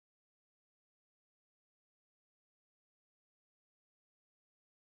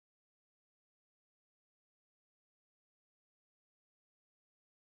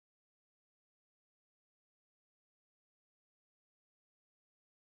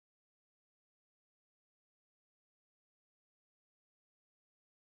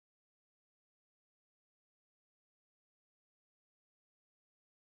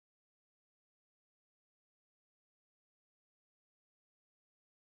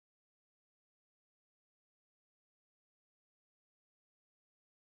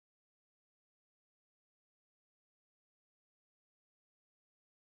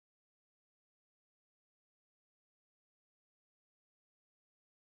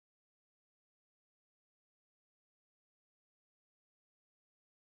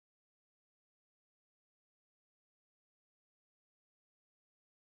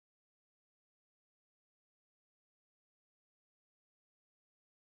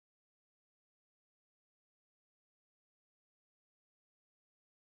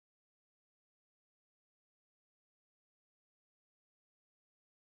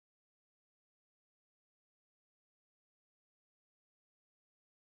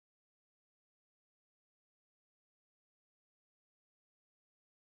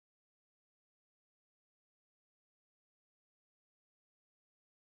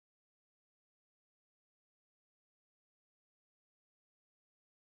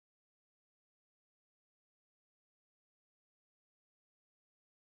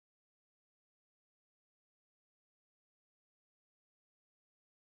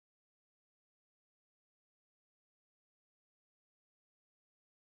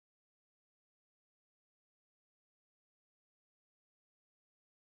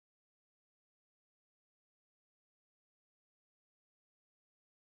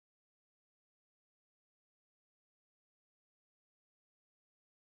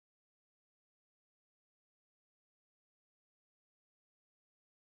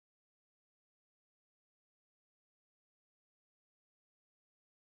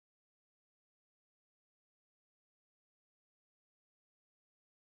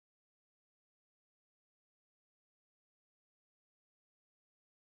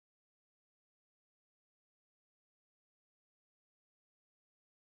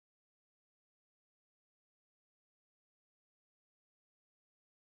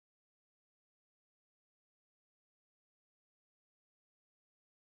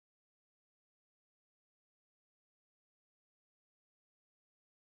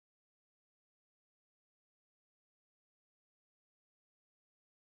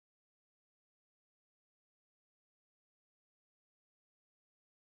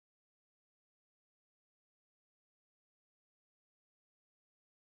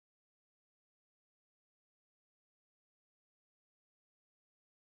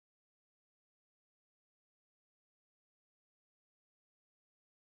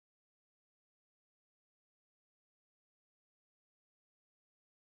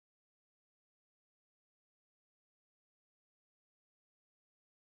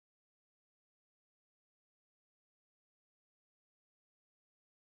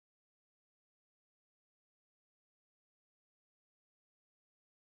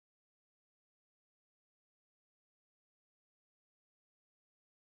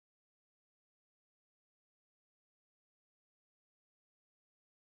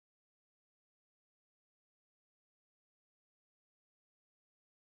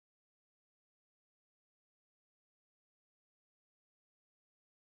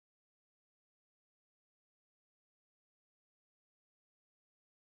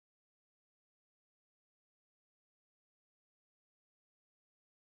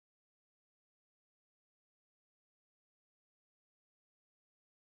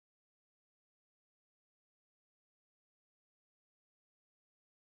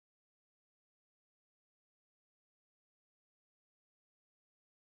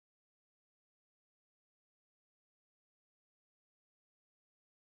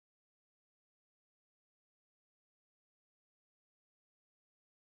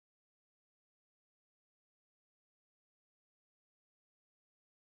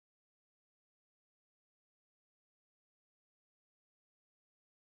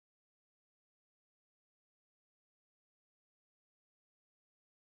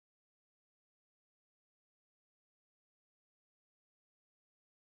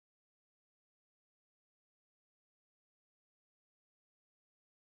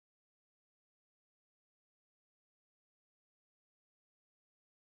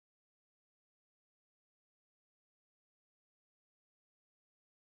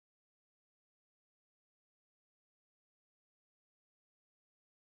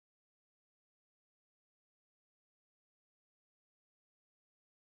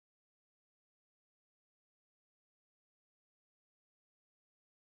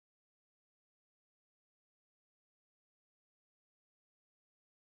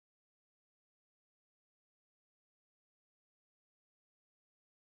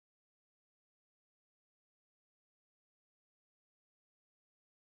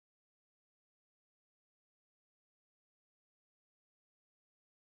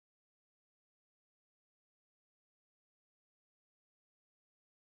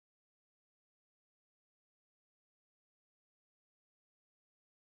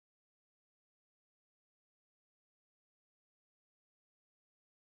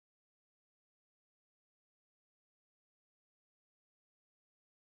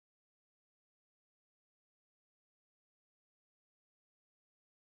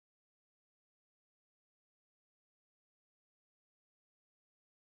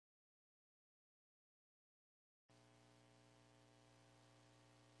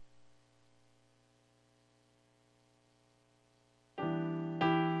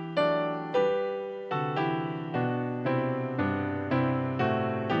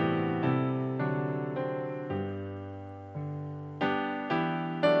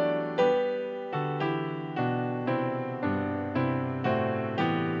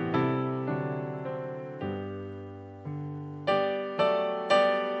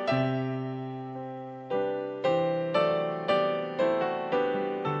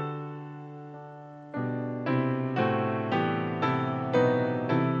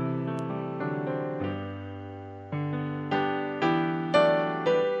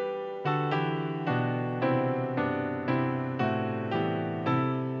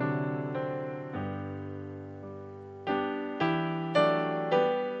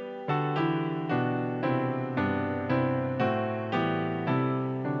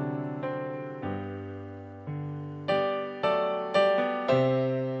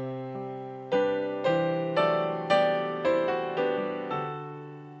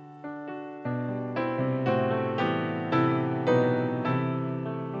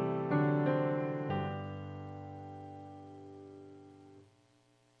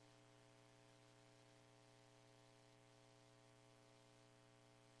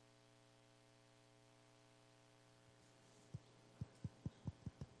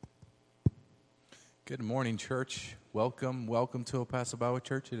Good morning, church. Welcome to El Paso Bible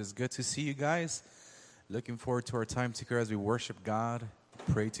Church. It is good to see you guys. Looking forward to our time together as we worship God,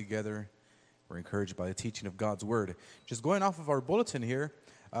 pray together. We're encouraged by the teaching of God's Word. Just going off of our bulletin here,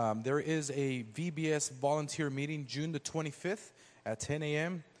 there is a VBS volunteer meeting June the 25th at 10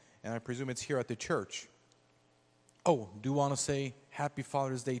 a.m., and I presume it's here at the church. Oh, do want to say Happy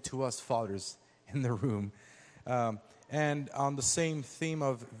Father's Day to us fathers in the room. And on the same theme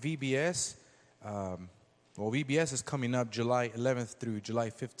of VBS, VBS is coming up July 11th through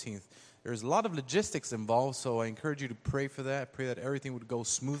July 15th. There's a lot of logistics involved, so I encourage you to pray for that. Pray that everything would go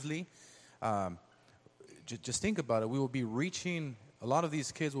smoothly. Just think about it. We will be reaching, a lot of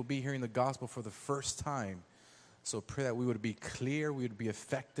these kids will be hearing the gospel for the first time. So pray that we would be clear, we would be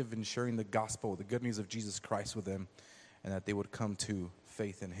effective in sharing the gospel, the good news of Jesus Christ with them, and that they would come to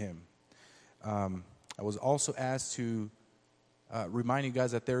faith in Him. I was also asked to remind you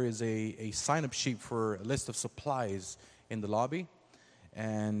guys that there is a sign-up sheet for a list of supplies in the lobby.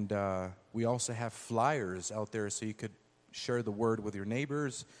 And we also have flyers out there so you could share the word with your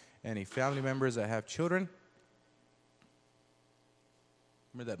neighbors, any family members that have children.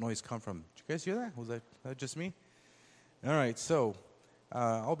 Where did that noise come from? Did you guys hear that? Was that just me? All right, so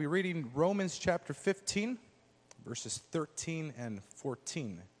I'll be reading Romans chapter 15, verses 13 and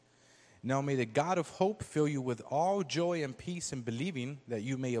 14. Now may the God of hope fill you with all joy and peace in believing, that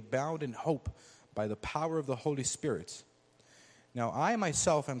you may abound in hope by the power of the Holy Spirit. Now I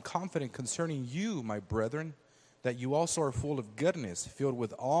myself am confident concerning you, my brethren, that you also are full of goodness, filled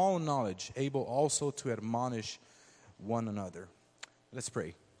with all knowledge, able also to admonish one another. Let's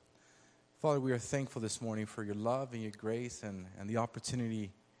pray. Father, we are thankful this morning for your love and your grace and the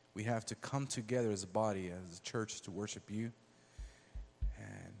opportunity we have to come together as a body, as a church, to worship you.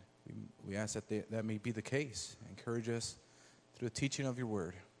 And we ask that may be the case. Encourage us through the teaching of your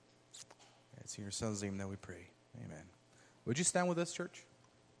word. It's in your Son's name that we pray. Amen. Would you stand with us, church?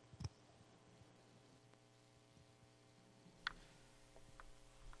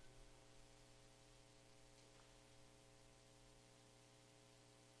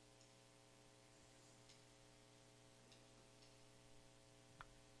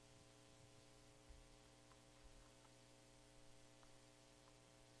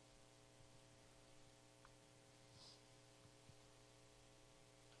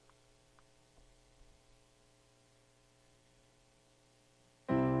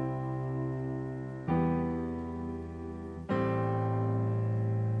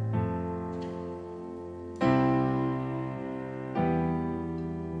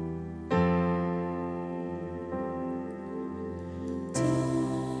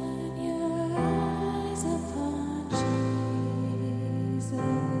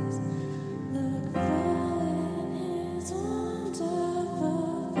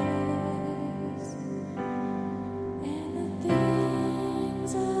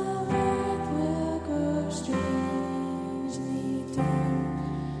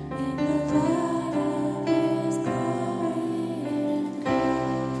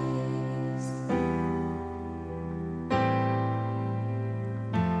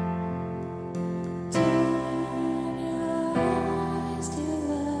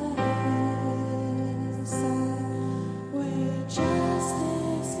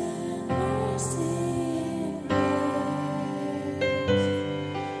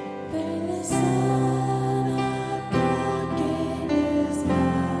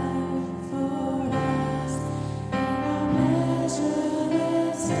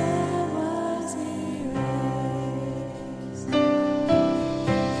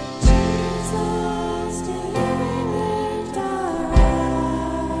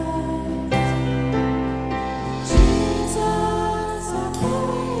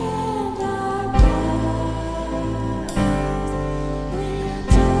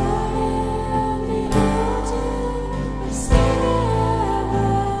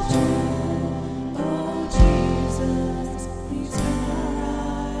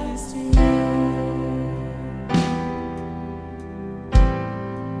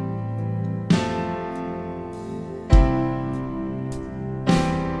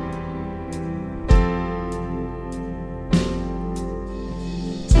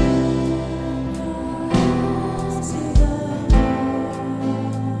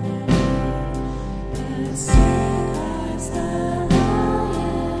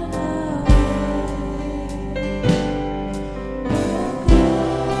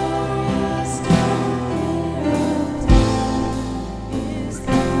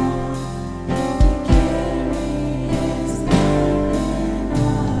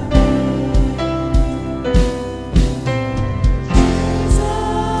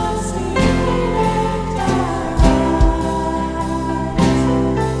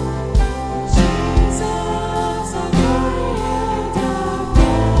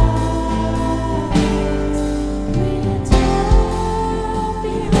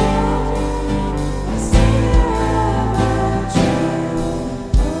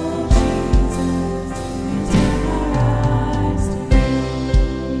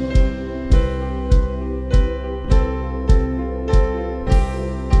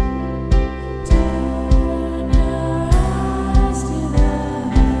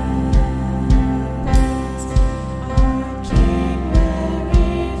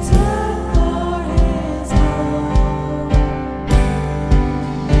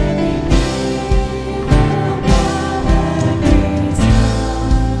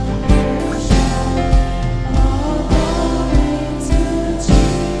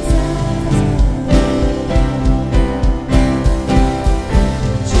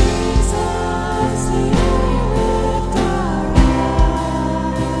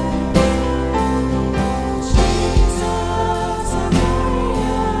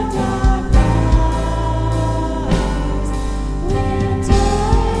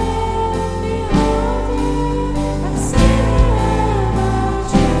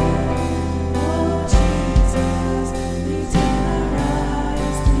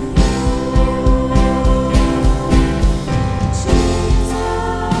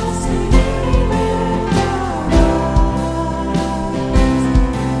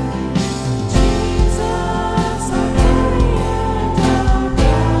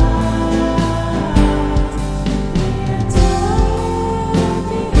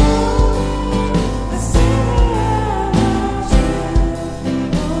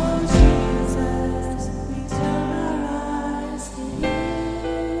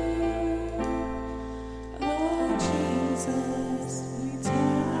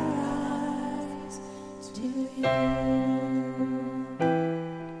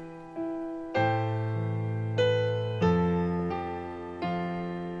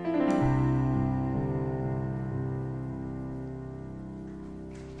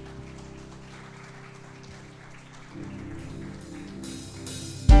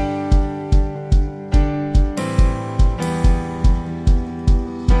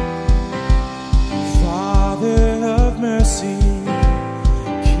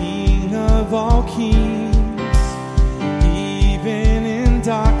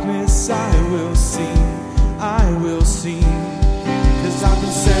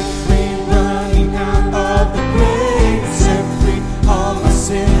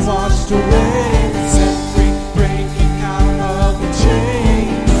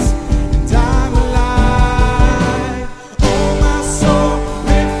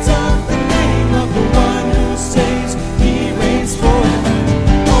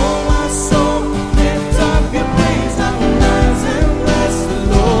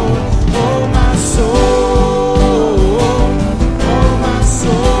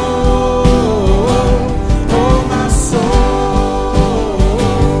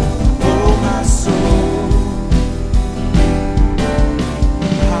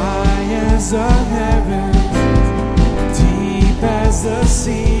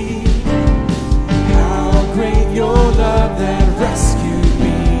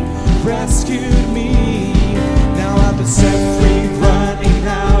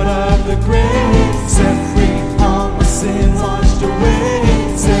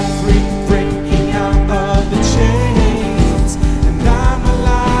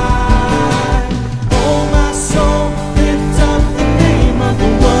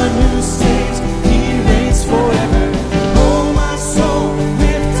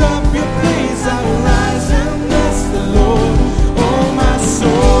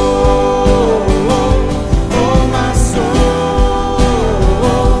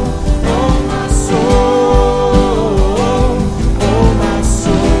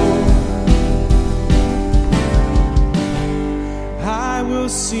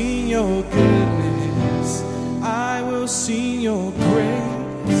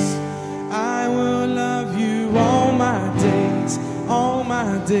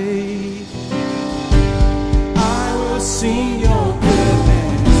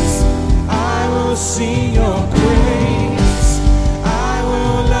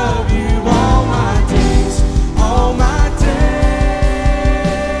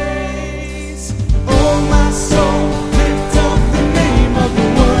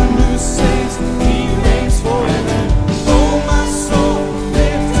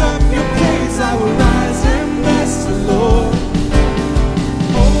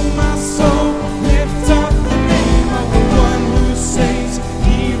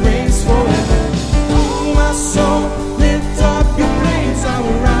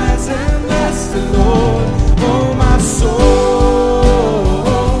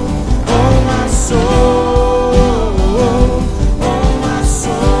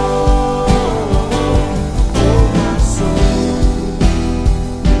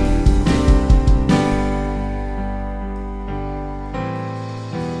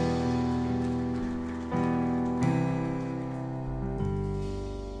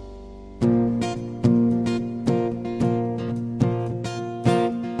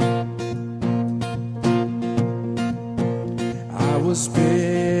 was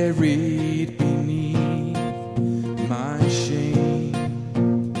buried beneath my shame.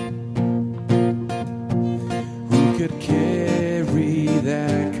 Who could carry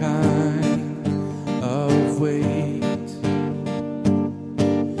that kind of weight?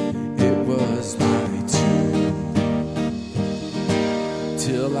 It was my tomb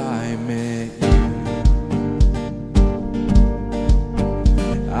till I met you.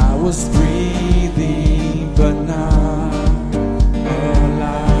 I was breathing, but not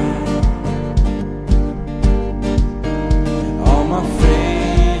alive. All my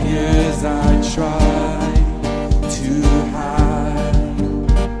failures I tried to hide.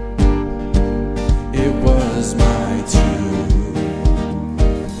 It was my tomb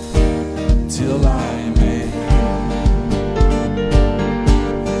till I met you.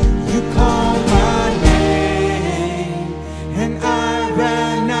 You called my name and I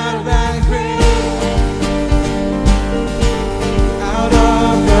ran out of that grave.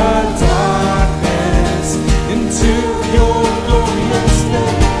 Into your glorious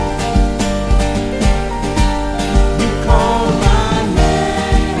day.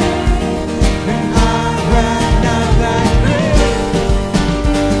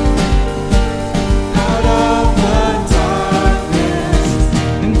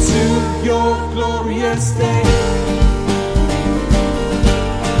 glorious day.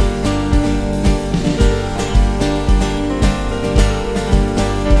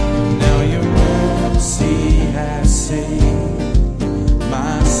 Now your mercy has saved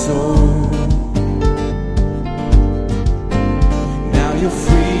my soul. Now your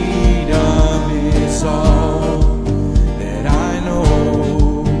freedom is all that I know.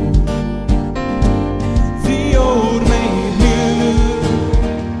 The old made new.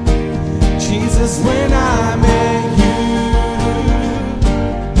 Jesus, when I met you,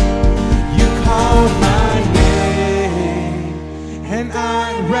 you called my name, and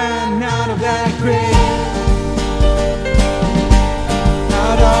I ran out of that grave,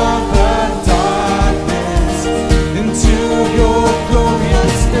 out of the darkness, into your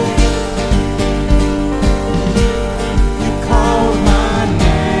glorious day. You called my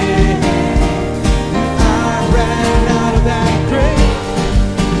name, and I ran out of that grave,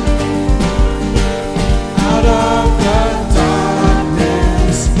 out of the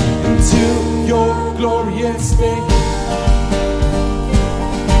darkness, into your glorious day.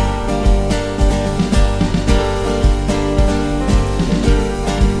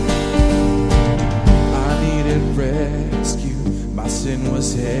 Sin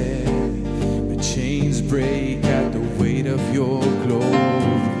was heavy, the chains break at the weight of your glory.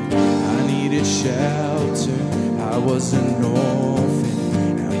 I needed shelter, I was an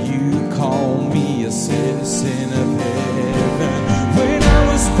orphan. Now you call me a citizen of heaven. When I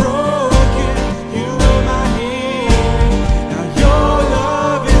was broken, you were my healing. Now your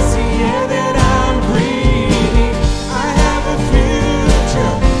love is the air that I'm breathing. I have a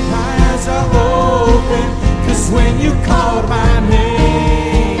future, my eyes are open, 'cause when you called my name,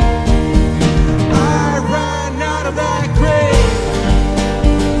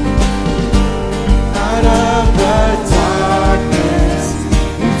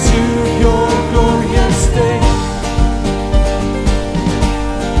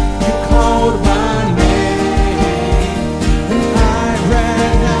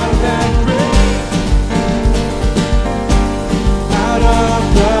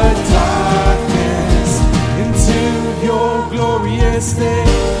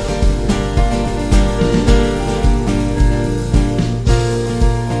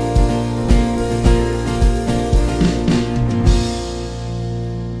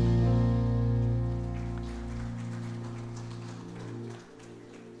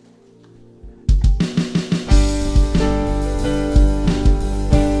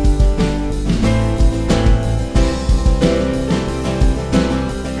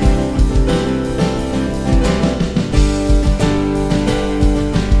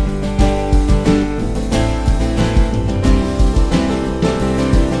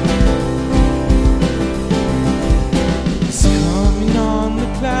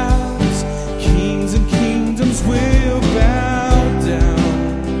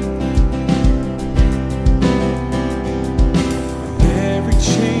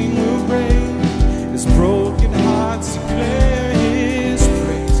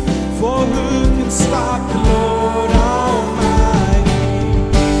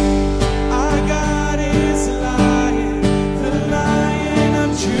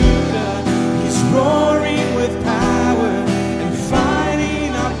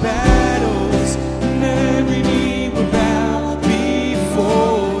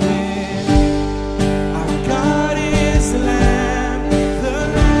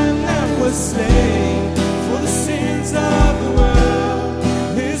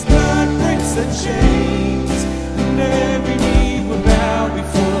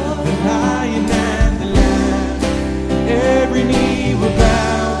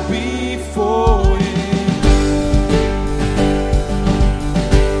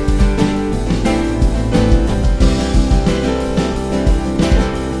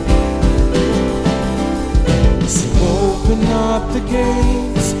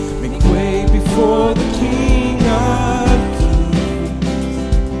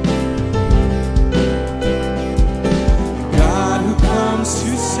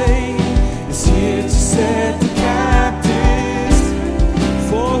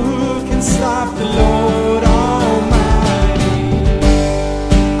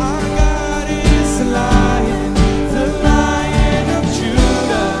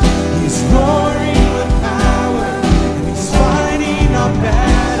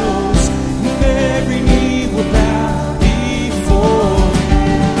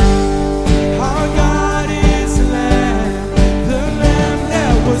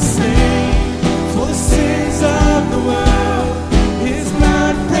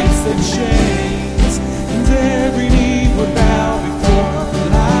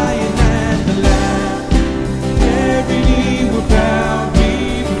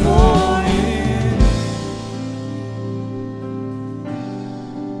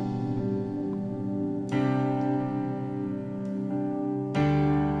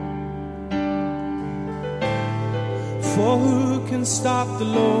 For who can stop the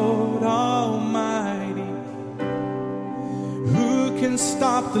Lord Almighty? Who can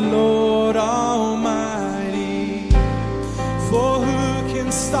stop the Lord Almighty? For who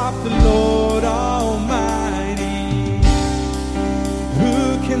can stop the Lord Almighty?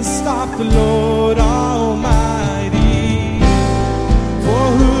 Who can stop the Lord Almighty?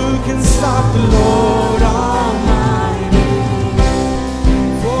 For who can stop the Lord Almighty?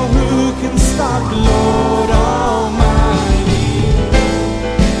 For who can stop the Lord Almighty?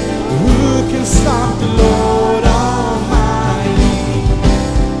 Who can stop the Lord Almighty?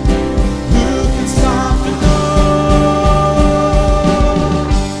 Who can stop the Lord?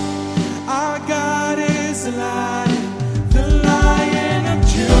 Our God is alive, the Lion of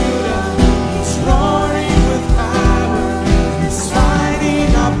Judah. He's roaring with power. He's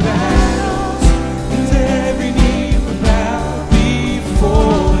fighting our battles, and every knee will bow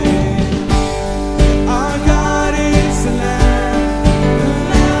before Him. Our God is the Lamb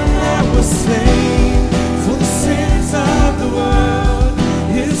that was slain for the sins of the world.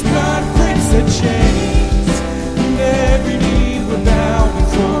 His blood breaks the chains, and every knee will bow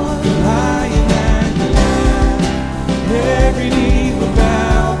before the Lion and the Lamb. Every knee will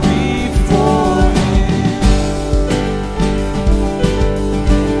bow before Him.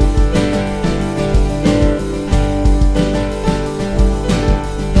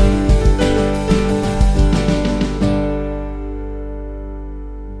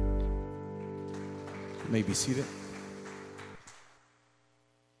 You may be seated.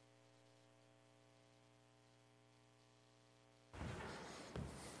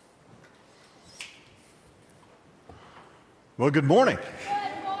 Well, good morning.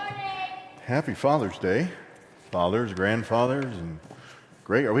 Good morning. Happy Father's Day. Fathers, grandfathers, and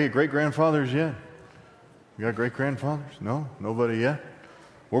great. Are we at great-grandfathers yet? We got great-grandfathers? No? Nobody yet?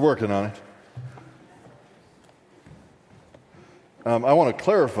 We're working on it. I want to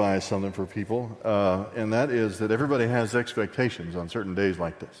clarify something for people, and that is that everybody has expectations on certain days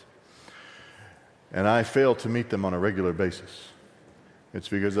like this. And I fail to meet them on a regular basis. It's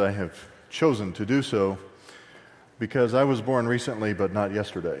because I have chosen to do so because I was born recently but not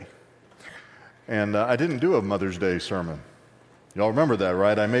yesterday. And I didn't do a Mother's Day sermon. Y'all remember that,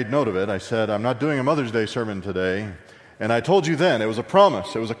 right? I made note of it. I said, I'm not doing a Mother's Day sermon today. And I told you then, it was a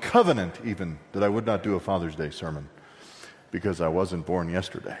promise, it was a covenant even, that I would not do a Father's Day sermon because I wasn't born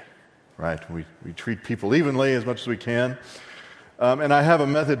yesterday, right? We treat people evenly as much as we can. And I have a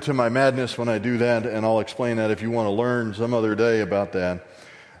method to my madness when I do that, and I'll explain that if you want to learn some other day about that.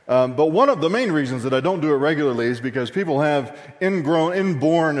 But one of the main reasons that I don't do it regularly is because people have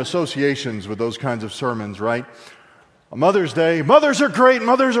inborn associations with those kinds of sermons, right? On Mother's Day, mothers are great,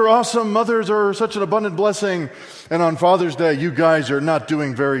 mothers are awesome, mothers are such an abundant blessing. And on Father's Day, you guys are not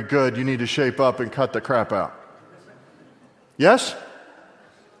doing very good. You need to shape up and cut the crap out. Yes?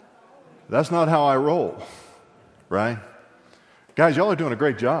 That's not how I roll, right? Guys, y'all are doing a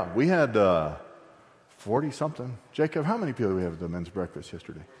great job. We had 40-something. Jacob, how many people did we have at the men's breakfast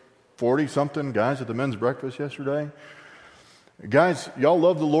yesterday? 40-something guys at the men's breakfast yesterday. Guys, y'all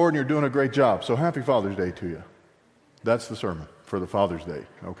love the Lord and you're doing a great job. So happy Father's Day to you. That's the sermon for the Father's Day,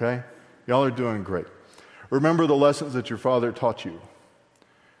 okay? Y'all are doing great. Remember the lessons that your father taught you.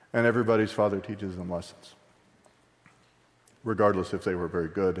 And everybody's father teaches them lessons. Regardless if they were very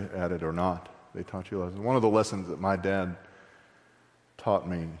good at it or not, they taught you lessons. One of the lessons that my dad taught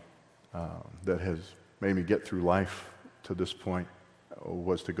me that has made me get through life to this point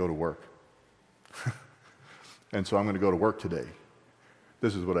was to go to work. And so I'm going to go to work today.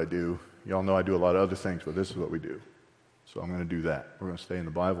 This is what I do. Y'all know I do a lot of other things, but this is what we do. So I'm going to do that. We're going to stay in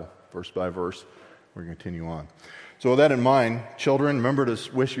the Bible, verse by verse. We're going to continue on. So with that in mind, children, remember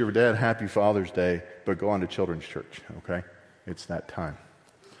to wish your dad happy Father's Day, but go on to children's church, okay? It's that time.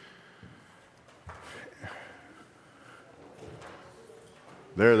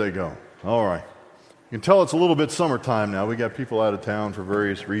 There they go. All right. You can tell it's a little bit summertime now. We got people out of town for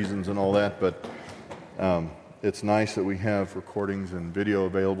various reasons and all that, but it's nice that we have recordings and video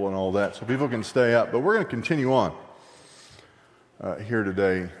available and all that, so people can stay up. But we're going to continue on here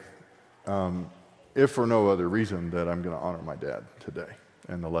today, if for no other reason that I'm going to honor my dad today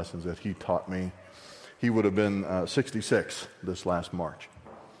and the lessons that he taught me. He would have been 66 this last March.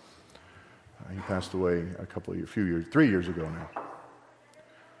 He passed away 3 years ago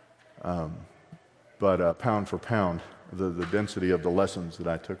now. But pound for pound, the density of the lessons that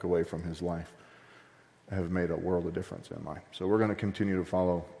I took away from his life have made a world of difference in mine. So we're going to continue to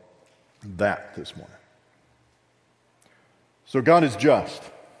follow that this morning. So God is just.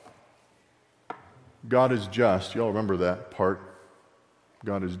 God is just. Y'all remember that part?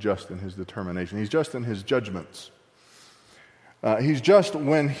 God is just in His determination. He's just in His judgments. He's just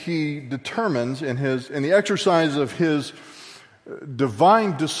when he determines in the exercise of his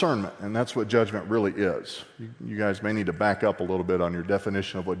divine discernment, and that's what judgment really is. You guys may need to back up a little bit on your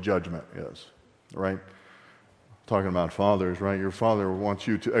definition of what judgment is, right? Talking about fathers, right? Your father wants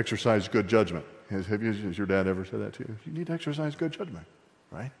you to exercise good judgment. Has your dad ever said that to you? You need to exercise good judgment,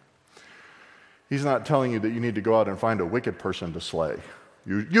 right? He's not telling you that you need to go out and find a wicked person to slay.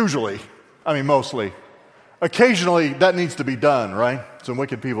 Mostly. Occasionally, that needs to be done, right? Some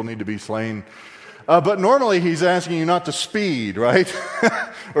wicked people need to be slain. But normally, he's asking you not to speed, right?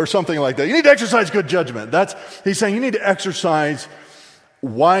 Or something like that. You need to exercise good judgment. He's saying you need to exercise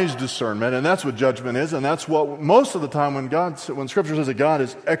wise discernment, and that's what judgment is, and that's what most of the time when Scripture says that God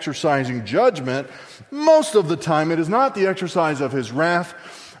is exercising judgment, most of the time it is not the exercise of his wrath,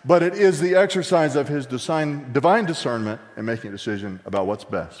 but it is the exercise of his divine discernment and making a decision about what's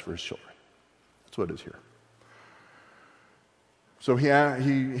best for his children. That's what it is here. So he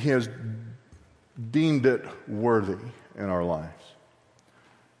has deemed it worthy in our lives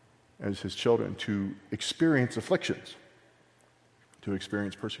as his children to experience afflictions, to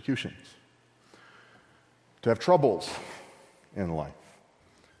experience persecutions, to have troubles in life,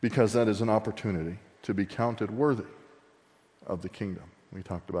 because that is an opportunity to be counted worthy of the kingdom. We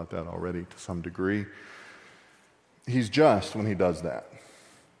talked about that already to some degree. He's just when he does that.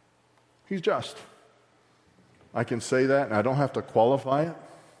 He's just. I can say that, and I don't have to qualify it.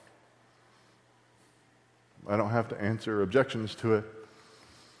 I don't have to answer objections to it.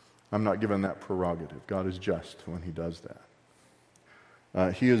 I'm not given that prerogative. God is just when he does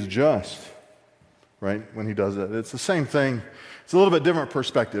that. He is just, right, when he does that. It's the same thing. It's a little bit different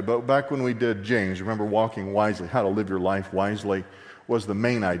perspective, but back when we did James, remember walking wisely, how to live your life wisely was the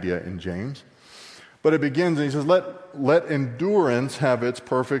main idea in James. But it begins, and he says, let endurance have its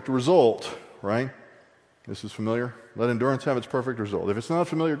perfect result, right? This is familiar? Let endurance have its perfect result. If it's not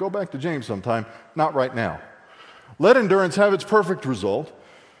familiar, go back to James sometime. Not right now. Let endurance have its perfect result,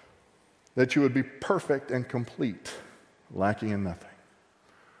 that you would be perfect and complete, lacking in nothing.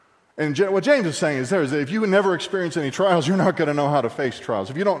 And what James is saying is that if you never experience any trials, you're not going to know how to face trials.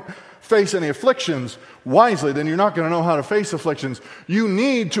 If you don't face any afflictions wisely, then you're not going to know how to face afflictions. You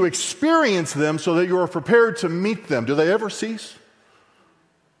need to experience them so that you are prepared to meet them. Do they ever cease?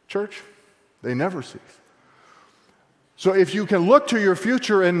 Church? They never cease. So if you can look to your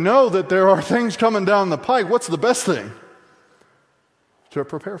future and know that there are things coming down the pike, what's the best thing? To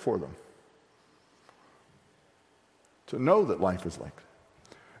prepare for them. To know that life is like that.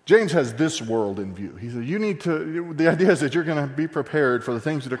 James has this world in view. He said, the idea is that you're going to be prepared for the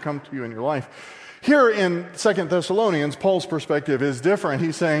things that are come to you in your life. Here in 2 Thessalonians, Paul's perspective is different.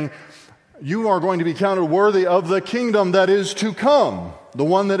 He's saying, you are going to be counted worthy of the kingdom that is to come, the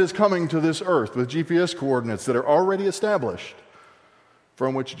one that is coming to this earth with GPS coordinates that are already established,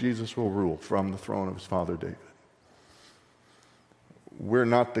 from which Jesus will rule from the throne of his father David. We're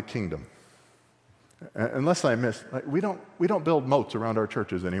not the kingdom. Unless I miss, we don't build moats around our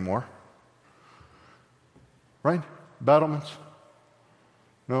churches anymore. Right? Battlements?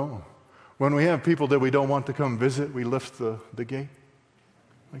 No. When we have people that we don't want to come visit, we lift the gate,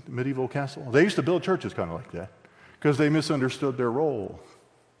 like the medieval castle. They used to build churches kind of like that because they misunderstood their role.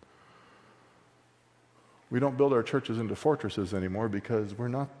 We don't build our churches into fortresses anymore because we're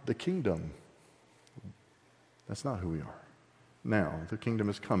not the kingdom. That's not who we are. Now, the kingdom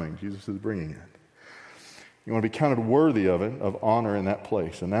is coming. Jesus is bringing it. You want to be counted worthy of it, of honor in that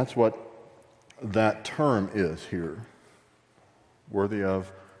place. And that's what that term is here. Worthy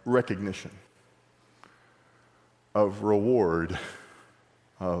of recognition, of reward,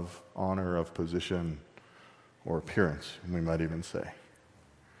 of honor, of position, or appearance, we might even say.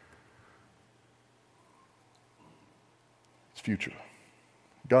 It's future.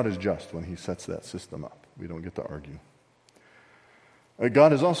 God is just when he sets that system up. We don't get to argue.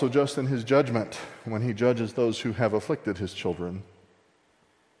 God is also just in his judgment when he judges those who have afflicted his children.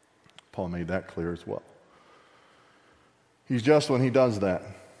 Paul made that clear as well. He's just when he does that.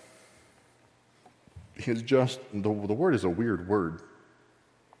 He's just, the word is a weird word.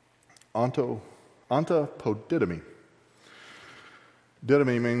 Antipodidomi.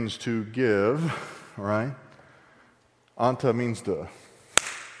 Didomi means to give, all right? Anta means to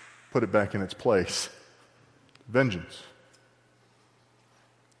put it back in its place. Vengeance.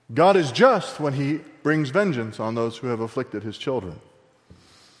 God is just when he brings vengeance on those who have afflicted his children.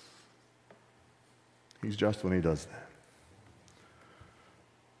 He's just when he does that.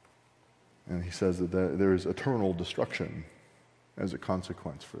 And he says that there is eternal destruction as a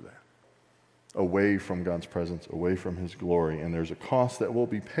consequence for that. Away from God's presence, away from his glory. And there's a cost that will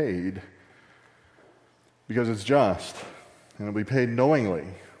be paid because it's just. and it'll be paid knowingly.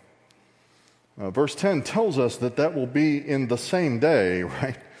 Verse 10 tells us that will be in the same day,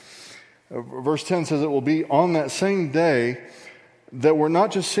 right? Verse 10 says it will be on that same day that we're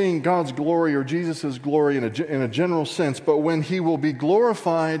not just seeing God's glory or Jesus' glory in a general sense, but when he will be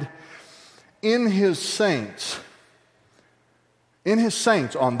glorified in his saints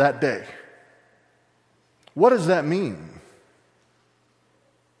on that day. What does that mean?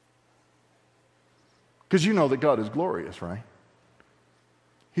 Because you know that God is glorious, right?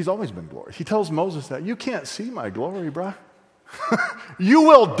 He's always been glorious. He tells Moses that, you can't see my glory, bruh. You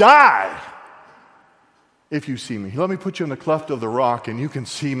will die if you see me. Let me put you in the cleft of the rock and you can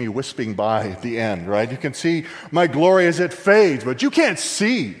see me wisping by at the end, right? You can see my glory as it fades, but you can't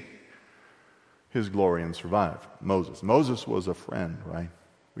see his glory and survive. Moses was a friend, right?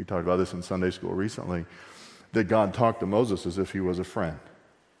 We talked about this in Sunday school recently, that God talked to Moses as if he was a friend.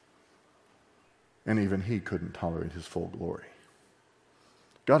 And even he couldn't tolerate his full glory.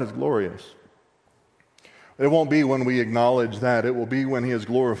 God is glorious. It won't be when we acknowledge that. It will be when he is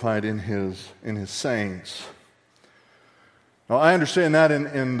glorified in his saints. Now, I understand that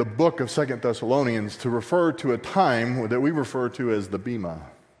in the book of 2 Thessalonians to refer to a time that we refer to as the Bema,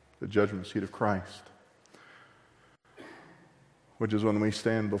 the judgment seat of Christ, which is when we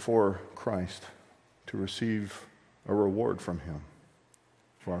stand before Christ to receive a reward from him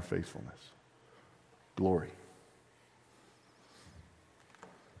for our faithfulness. Glory.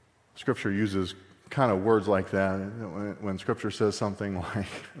 Scripture uses kind of words like that. When Scripture says something like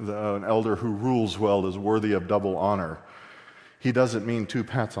an elder who rules well is worthy of double honor, he doesn't mean 2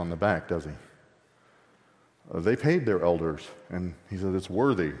 pats on the back, does he? They paid their elders, and he said it's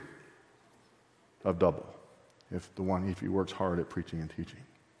worthy of double if he works hard at preaching and teaching.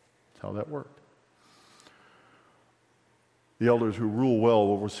 That's how that worked. The elders who rule well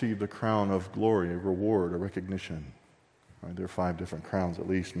will receive the crown of glory, a reward, a recognition. Right, there are 5 different crowns at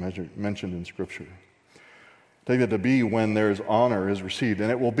least mentioned in Scripture. Take that to be when there's honor is received.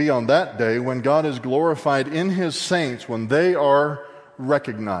 And it will be on that day when God is glorified in his saints, when they are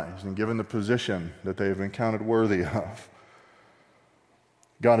recognized and given the position that they have been counted worthy of.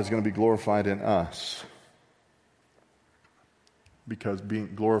 God is going to be glorified in us, because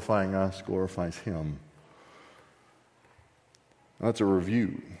glorifying us glorifies him. That's a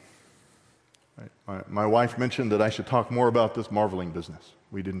review. My wife mentioned that I should talk more about this marveling business.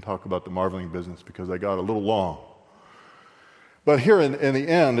 We didn't talk about the marveling business because I got a little long. But here in the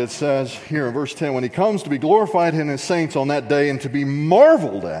end, it says here in verse 10, when he comes to be glorified in his saints on that day and to be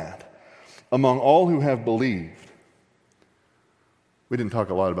marveled at among all who have believed. We didn't talk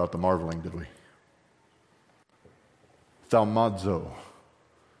a lot about the marveling, did we? Thaumazo.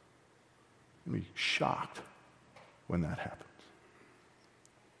 You'll be shocked when that happens.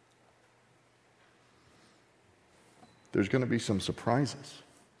 There's going to be some surprises.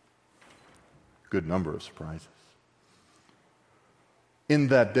 Good number of surprises. In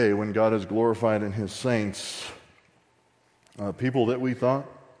that day when God is glorified in his saints, people that we thought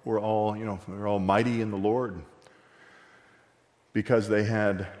were all, they're all mighty in the Lord because they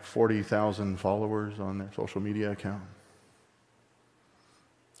had 40,000 followers on their social media account.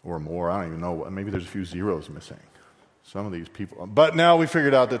 Or more, I don't even know. Maybe there's a few zeros missing. Some of these people. But now we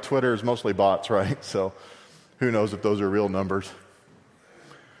figured out that Twitter is mostly bots, right? So who knows if those are real numbers?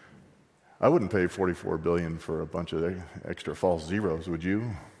 I wouldn't pay $44 billion for a bunch of extra false zeros, would you?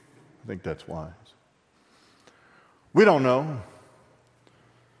 I think that's wise. We don't know.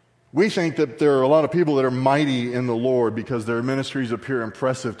 We think that there are a lot of people that are mighty in the Lord because their ministries appear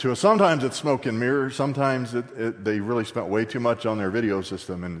impressive to us. Sometimes it's smoke and mirrors. Sometimes they really spent way too much on their video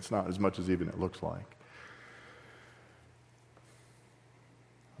system, and it's not as much as even it looks like.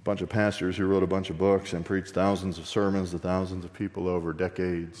 A bunch of pastors who wrote a bunch of books and preached thousands of sermons to thousands of people over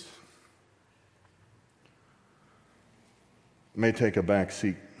decades may take a back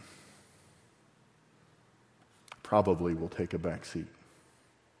seat. Probably will take a back seat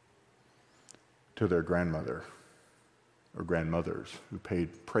to their grandmother or grandmothers who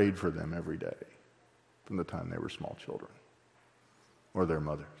prayed for them every day from the time they were small children, or their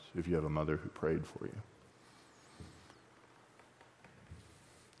mothers, if you have a mother who prayed for you.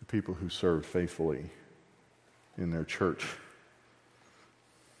 The people who served faithfully in their church.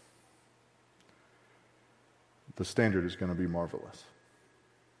 The standard is going to be marvelous,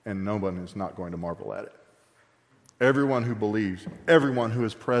 and no one is not going to marvel at it. Everyone who believes, everyone who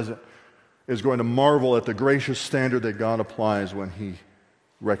is present, is going to marvel at the gracious standard that God applies when he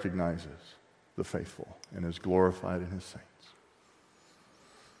recognizes the faithful and is glorified in his saints.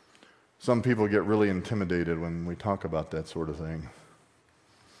 Some people get really intimidated when we talk about that sort of thing.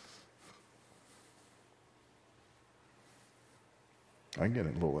 I get a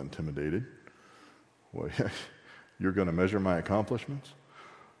little intimidated. Well, you're going to measure my accomplishments?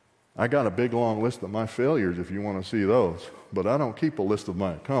 I got a big long list of my failures if you want to see those, but I don't keep a list of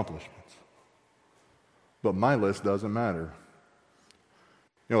my accomplishments. But my list doesn't matter.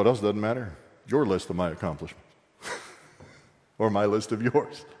 You know what else doesn't matter? Your list of my accomplishments. Or my list of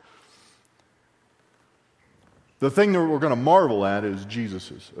yours. The thing that we're going to marvel at is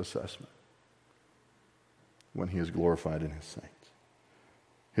Jesus' assessment when he is glorified in his saints.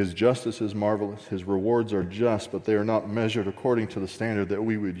 His justice is marvelous. His rewards are just, but they are not measured according to the standard that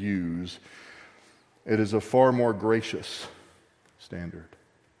we would use. It is a far more gracious standard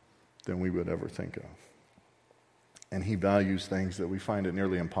than we would ever think of. And he values things that we find it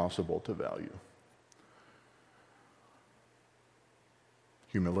nearly impossible to value.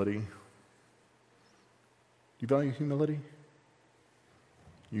 Humility. You value humility?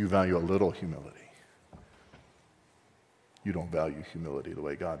 You value a little humility. You don't value humility the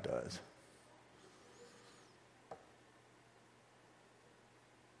way God does.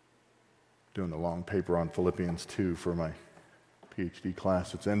 Doing the long paper on Philippians 2 for my PhD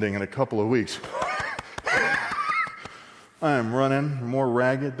class. It's ending in a couple of weeks. I am running more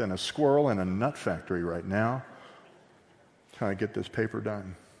ragged than a squirrel in a nut factory right now, trying to get this paper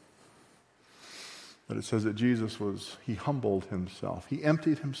done. But it says that he humbled himself. He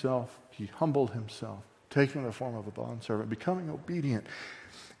emptied himself. He humbled himself, taking the form of a bondservant, becoming obedient.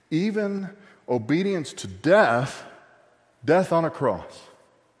 Even obedience to death on a cross.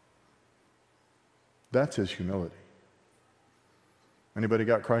 That's his humility. Anybody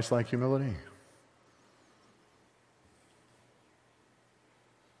got Christ-like humility?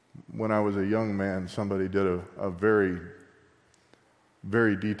 When I was a young man, somebody did a very,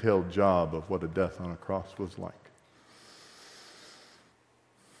 very detailed job of what a death on a cross was like.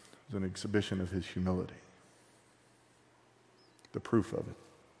 It was an exhibition of his humility. The proof of it.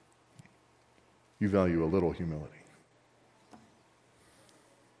 You value a little humility.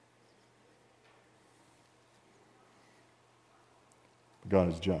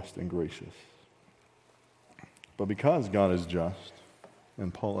 God is just and gracious. But because God is just,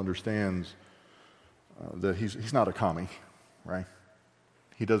 and Paul understands that he's not a commie, right?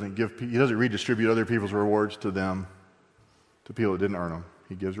 He doesn't redistribute other people's rewards to them, to people that didn't earn them.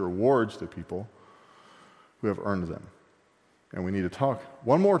 He gives rewards to people who have earned them. And we need to talk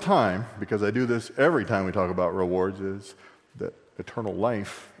one more time, because I do this every time we talk about rewards, is that eternal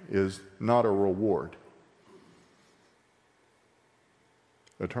life is not a reward.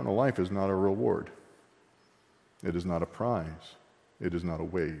 Eternal life is not a reward. It is not a prize. It is not a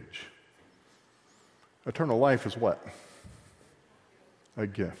wage. Eternal life is what? A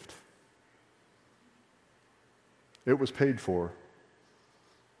gift. It was paid for.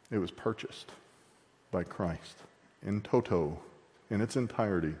 It was purchased by Christ in toto, in its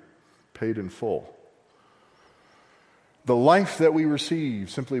entirety, paid in full. The life that we receive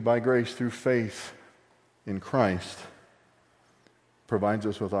simply by grace through faith in Christ provides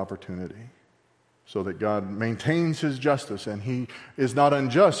us with opportunity so that God maintains his justice, and he is not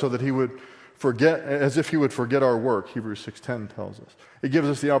unjust so that he would forget, as if he would forget our work. Hebrews 6:10 tells us. It gives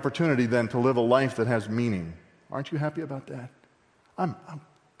us the opportunity then to live a life that has meaning. Aren't you happy about that? I'm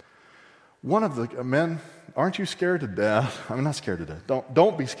one of the men, aren't you scared to death? I'm not scared to death.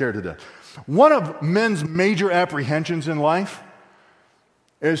 Don't be scared to death. One of men's major apprehensions in life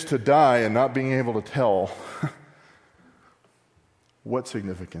is to die and not being able to tell what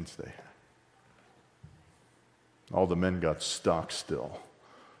significance they had. All the men got stock still,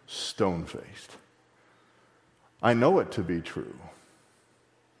 stone-faced. I know it to be true,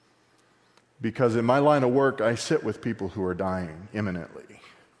 because in my line of work, I sit with people who are dying imminently.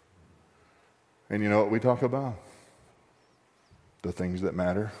 And you know what we talk about? The things that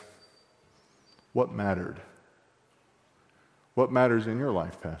matter. What mattered? What matters in your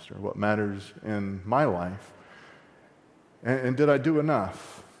life, Pastor? What matters in my life? And did I do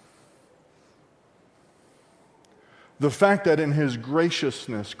enough? The fact that in his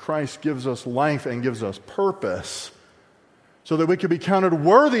graciousness, Christ gives us life and gives us purpose so that we can be counted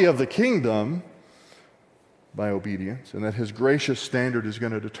worthy of the kingdom by obedience, and that his gracious standard is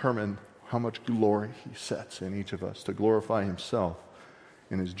going to determine how much glory he sets in each of us to glorify himself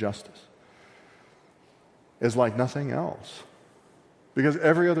in his justice, is like nothing else. Because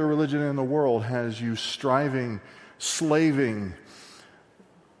every other religion in the world has you striving, slaving,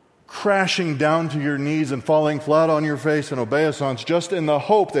 crashing down to your knees and falling flat on your face in obeisance just in the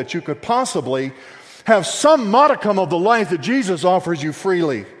hope that you could possibly have some modicum of the life that Jesus offers you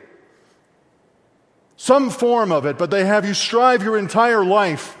freely. Some form of it, but they have you strive your entire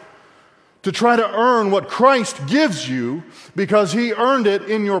life to try to earn what Christ gives you because He earned it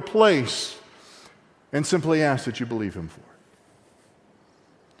in your place, and simply ask that you believe Him for it.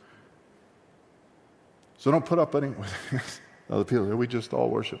 So don't put up any with other people. We just all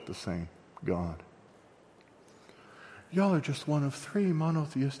worship the same God. Y'all are just one of 3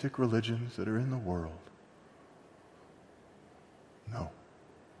 monotheistic religions that are in the world. No.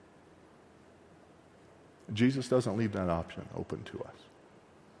 Jesus doesn't leave that option open to us.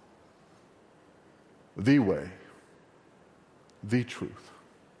 The way, the truth,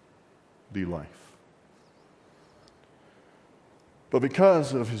 the life. But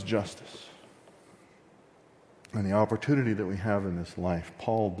because of His justice and the opportunity that we have in this life,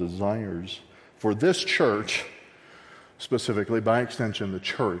 Paul desires for this church, specifically, by extension, the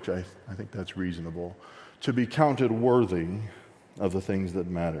church, I think that's reasonable, to be counted worthy of the things that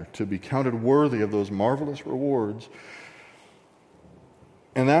matter, to be counted worthy of those marvelous rewards.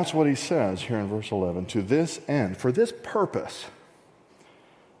 And that's what he says here in verse 11. To this end, for this purpose,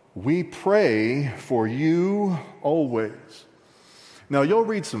 we pray for you always. Now, you'll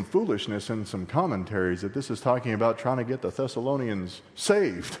read some foolishness in some commentaries that this is talking about trying to get the Thessalonians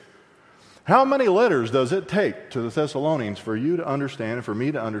saved. How many letters does it take to the Thessalonians for you to understand, and for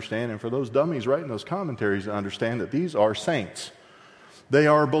me to understand, and for those dummies writing those commentaries to understand that these are saints? They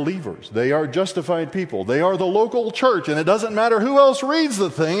are believers. They are justified people. They are the local church, and it doesn't matter who else reads the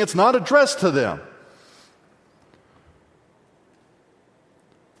thing. It's not addressed to them.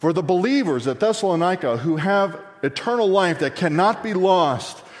 For the believers at Thessalonica who have eternal life that cannot be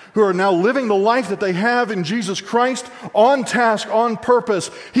lost, who are now living the life that they have in Jesus Christ, on task, on purpose,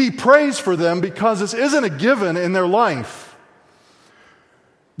 he prays for them because this isn't a given in their life.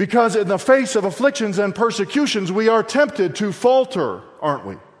 Because in the face of afflictions and persecutions, we are tempted to falter, aren't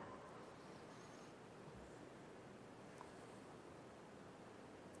we?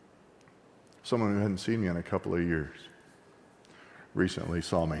 Someone who hadn't seen me in a couple of years recently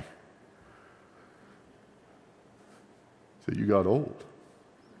saw me. Said, "You got old."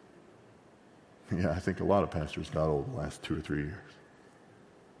 Yeah, I think a lot of pastors got old the last 2 or 3 years.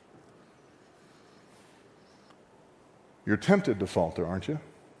 You're tempted to falter, aren't you?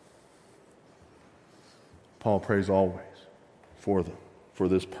 Paul prays always for them, for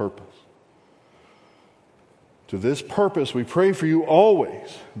this purpose. To this purpose, we pray for you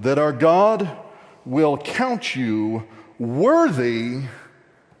always, that our God will count you worthy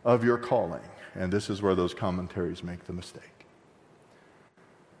of your calling. And this is where those commentaries make the mistake.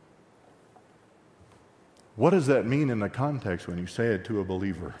 What does that mean in the context when you say it to a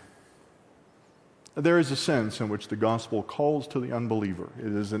believer? There is a sense in which the gospel calls to the unbeliever.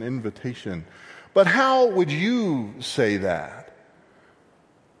 It is an invitation. But how would you say that?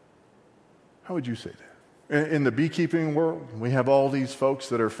 How would you say that? In the beekeeping world, we have all these folks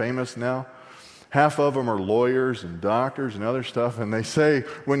that are famous now. Half of them are lawyers and doctors and other stuff, and they say,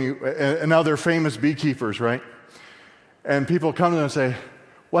 and now they're famous beekeepers, right? And people come to them and say,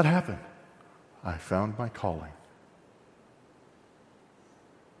 "What happened?" "I found my calling."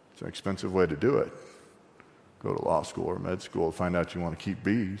 It's an expensive way to do it. Go to law school or med school to find out you want to keep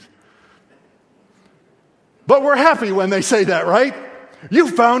bees. But we're happy when they say that, right? You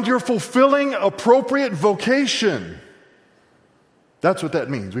found your fulfilling, appropriate vocation. That's what that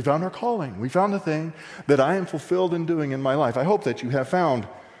means. We found our calling. We found the thing that I am fulfilled in doing in my life. I hope that you have found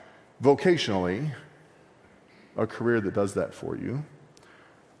vocationally a career that does that for you.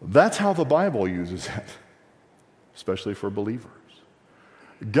 That's how the Bible uses it, especially for believers.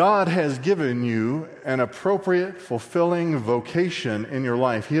 God has given you an appropriate, fulfilling vocation in your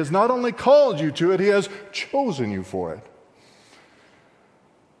life. He has not only called you to it, He has chosen you for it,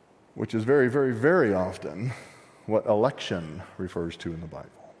 which is very, very, very often what election refers to in the Bible.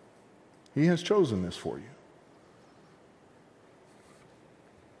 He has chosen this for you.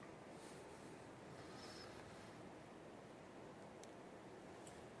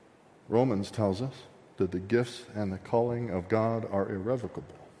 Romans tells us that the gifts and the calling of God are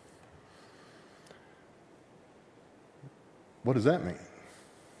irrevocable. What does that mean?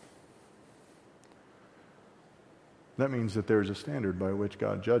 That means that there's a standard by which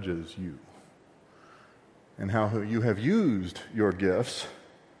God judges you and how you have used your gifts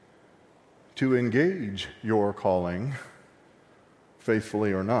to engage your calling,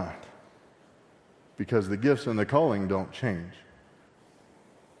 faithfully or not. Because the gifts and the calling don't change.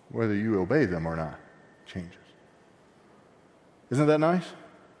 Whether you obey them or not changes. Isn't that nice?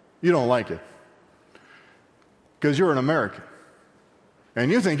 You don't like it. Because you're an American.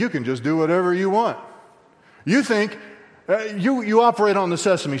 And you think you can just do whatever you want. You think you operate on the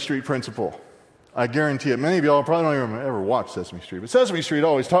Sesame Street principle. I guarantee it. Many of y'all probably don't even ever watch Sesame Street. But Sesame Street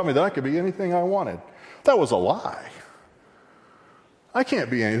always taught me that I could be anything I wanted. That was a lie. I can't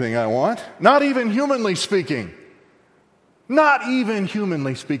be anything I want. Not even humanly speaking. Not even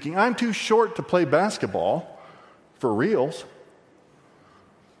humanly speaking. I'm too short to play basketball for reals.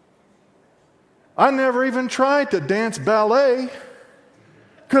 I never even tried to dance ballet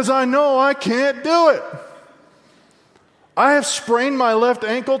because I know I can't do it. I have sprained my left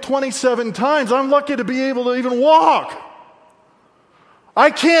ankle 27 times. I'm lucky to be able to even walk.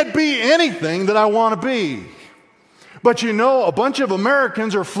 I can't be anything that I want to be. But you know, a bunch of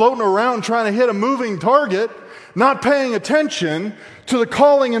Americans are floating around trying to hit a moving target, not paying attention to the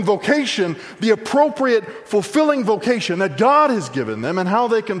calling and vocation, the appropriate fulfilling vocation that God has given them and how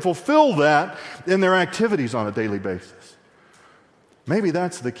they can fulfill that in their activities on a daily basis. Maybe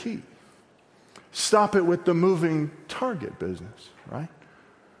that's the key. Stop it with the moving target business, right?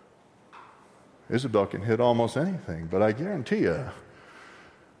 Isabel can hit almost anything, but I guarantee you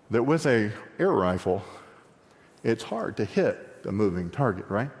that with an air rifle, it's hard to hit the moving target,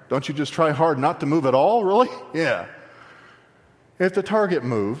 right? Don't you just try hard not to move at all, really? Yeah. If the target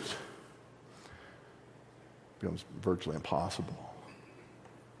moves, it becomes virtually impossible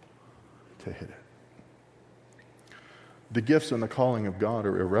to hit it. The gifts and the calling of God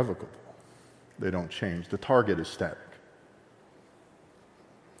are irrevocable. They don't change. The target is static.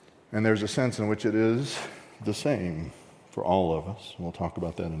 And there's a sense in which it is the same for all of us. We'll talk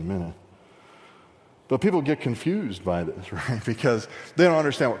about that in a minute. But people get confused by this, right? Because they don't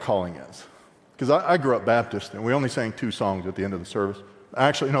understand what calling is. Because I grew up Baptist, and we only sang 2 songs at the end of the service.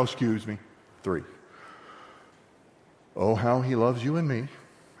 Actually, no, excuse me, 3. Oh, how he loves you and me.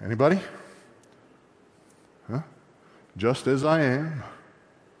 Anybody? Huh? Just as I am,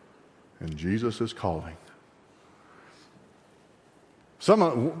 and Jesus is calling.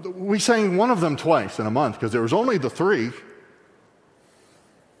 We sang one of them twice in a month because there was only the 3.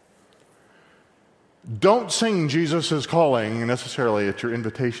 Don't sing Jesus is calling necessarily at your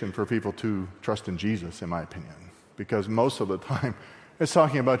invitation for people to trust in Jesus, in my opinion, because most of the time it's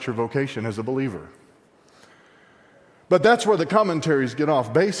talking about your vocation as a believer. But that's where the commentaries get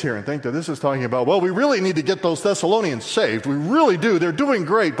off base here and think that this is talking about, well, we really need to get those Thessalonians saved. We really do. They're doing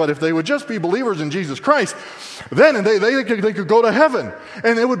great, but if they would just be believers in Jesus Christ, then they could go to heaven,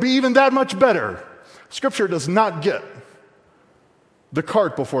 and it would be even that much better. Scripture does not get the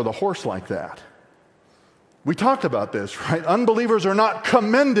cart before the horse like that. We talked about this, right? Unbelievers are not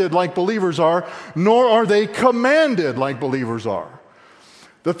commended like believers are, nor are they commanded like believers are.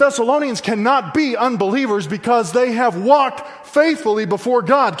 The Thessalonians cannot be unbelievers because they have walked faithfully before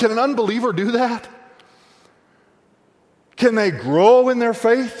God. Can an unbeliever do that? Can they grow in their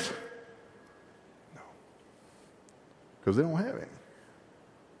faith? No. Because they don't have any.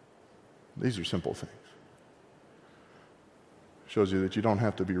 These are simple things. Shows you that you don't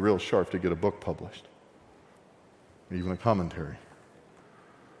have to be real sharp to get a book published, even a commentary.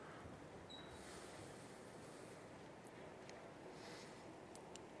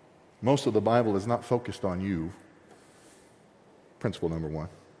 Most of the Bible is not focused on you. Principle number 1.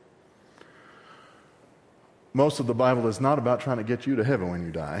 Most of the Bible is not about trying to get you to heaven when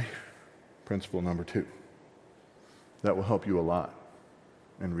you die. Principle number 2. That will help you a lot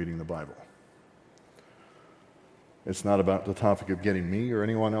in reading the Bible. It's not about the topic of getting me or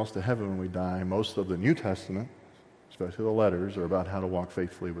anyone else to heaven when we die. Most of the New Testament, especially the letters, are about how to walk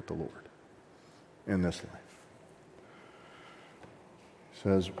faithfully with the Lord in this life.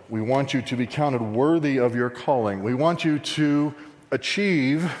 Says, we want you to be counted worthy of your calling. We want you to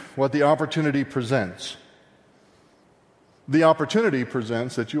achieve what the opportunity presents. The opportunity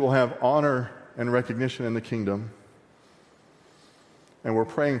presents that you will have honor and recognition in the kingdom. And we're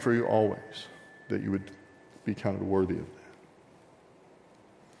praying for you always that you would be counted worthy of that.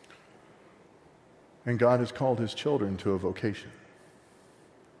 And God has called his children to a vocation.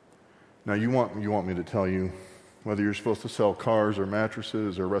 Now, you want me to tell you whether you're supposed to sell cars or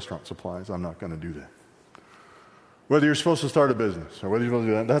mattresses or restaurant supplies. I'm not going to do that. Whether you're supposed to start a business or whether you're supposed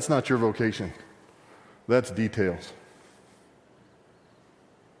to do that, that's not your vocation. That's details.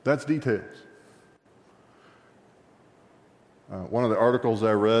 That's details. One of the articles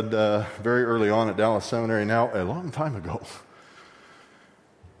I read very early on at Dallas Seminary, now a long time ago,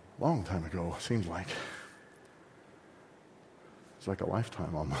 it seems like. It's like a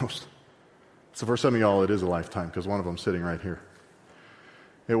lifetime almost. So for some of y'all, it is a lifetime because one of them's sitting right here.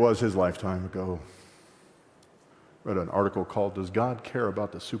 It was his lifetime ago. Read an article called, Does God Care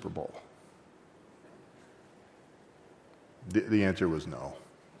About the Super Bowl? The answer was no.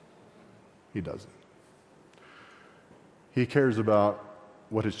 He doesn't. He cares about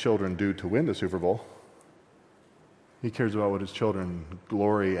what his children do to win the Super Bowl. He cares about what his children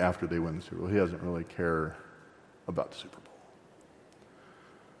glory after they win the Super Bowl. He doesn't really care about the Super Bowl.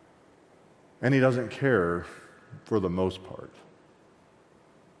 And he doesn't care for the most part.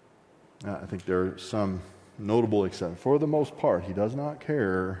 I think there are some notable exceptions. For the most part, he does not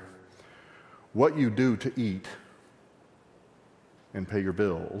care what you do to eat and pay your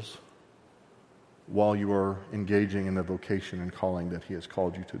bills while you are engaging in the vocation and calling that he has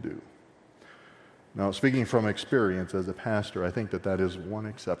called you to do. Now, speaking from experience as a pastor, I think that is one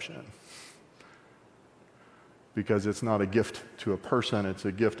exception. Because it's not a gift to a person, it's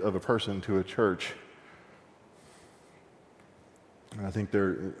a gift of a person to a church. And I think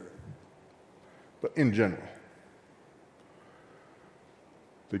but in general,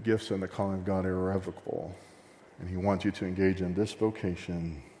 the gifts and the calling of God are irrevocable. And he wants you to engage in this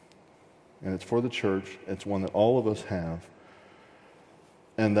vocation. And it's for the church. It's one that all of us have.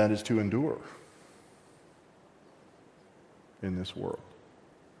 And that is to endure in this world.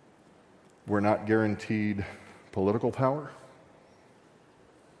 We're not guaranteed political power,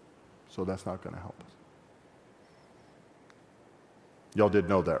 so that's not going to help us. Y'all did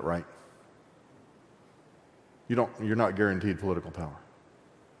know that, right? You're not guaranteed political power.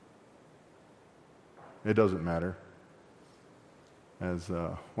 It doesn't matter. As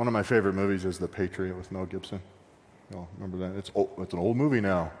one of my favorite movies is The Patriot with Mel Gibson. Y'all remember that? It's an old movie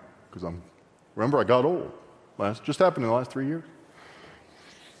now because I got old. Just happened in the last 3 years.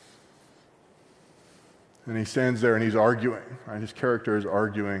 And he stands there and he's arguing, right? His character is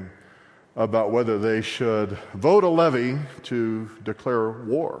arguing about whether they should vote a levy to declare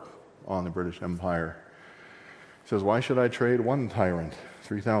war on the British Empire. He says, why should I trade one tyrant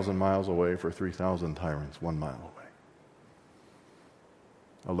 3,000 miles away for 3,000 tyrants 1 mile away?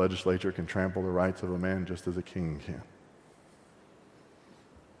 A legislature can trample the rights of a man just as a king can.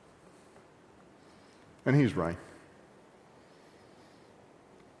 And he's right.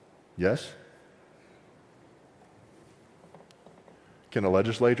 Yes? Can a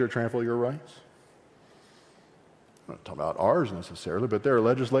legislature trample your rights? I'm not talking about ours necessarily, but there are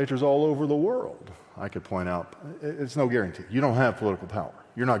legislatures all over the world. I could point out, it's no guarantee. You don't have political power.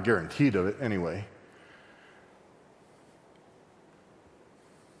 You're not guaranteed of it anyway.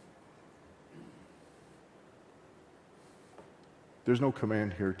 There's no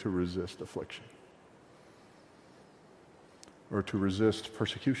command here to resist affliction or to resist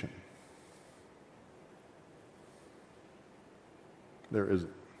persecution. There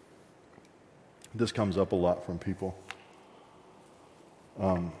isn't. This comes up a lot from people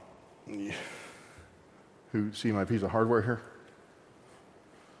who see my piece of hardware here.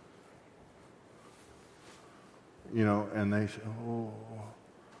 And they say,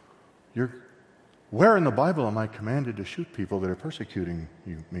 where in the Bible am I commanded to shoot people that are persecuting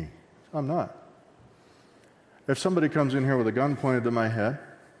me? I'm not. If somebody comes in here with a gun pointed to my head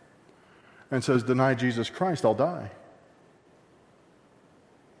and says, deny Jesus Christ, I'll die.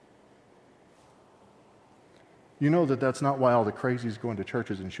 You know that's not why all the crazies go into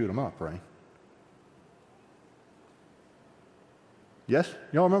churches and shoot them up, right? Yes?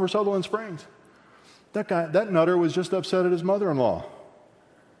 Y'all remember Sutherland Springs? That nutter was just upset at his mother-in-law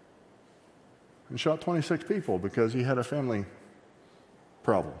and shot 26 people because he had a family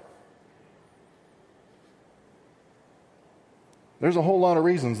problem. There's a whole lot of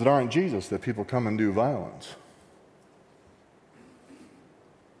reasons that aren't Jesus that people come and do violence.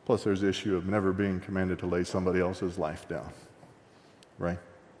 Plus, there's the issue of never being commanded to lay somebody else's life down, right?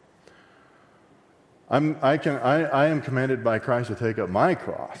 I am commanded by Christ to take up my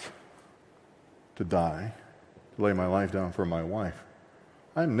cross, to die, to lay my life down for my wife.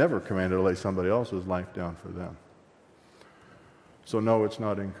 I'm never commanded to lay somebody else's life down for them. So no, it's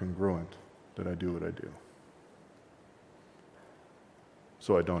not incongruent that I do what I do.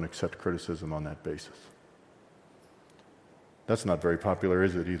 So I don't accept criticism on that basis. That's not very popular,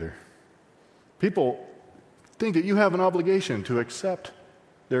 is it, either? People think that you have an obligation to accept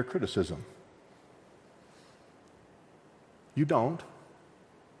their criticism. You don't.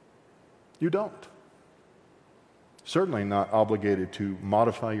 You don't. Certainly not obligated to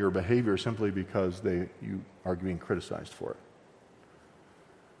modify your behavior simply because you are being criticized for it.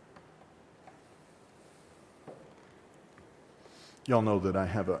 Y'all know that I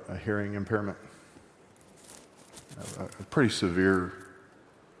have a hearing impairment. A pretty severe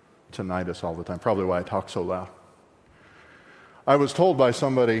tinnitus all the time, probably why I talk so loud. I was told by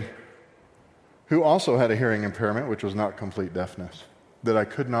somebody who also had a hearing impairment, which was not complete deafness, that I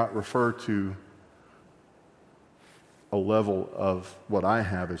could not refer to a level of what I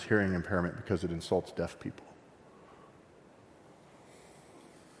have as hearing impairment because it insults deaf people.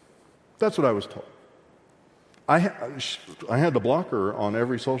 That's what I was told. I had to block her on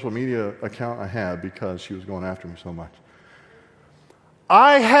every social media account I had because she was going after me so much.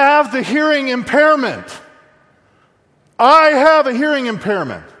 I have the hearing impairment. I have a hearing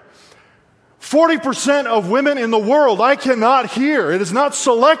impairment. 40% of women in the world I cannot hear. It is not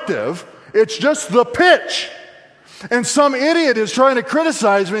selective. It's just the pitch. And some idiot is trying to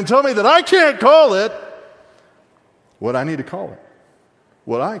criticize me and tell me that I can't call it what I need to call it,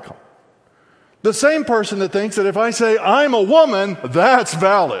 what I call it. The same person that thinks that if I say I'm a woman, that's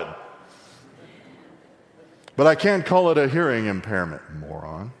valid. But I can't call it a hearing impairment,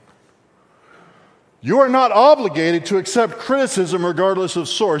 moron. You are not obligated to accept criticism regardless of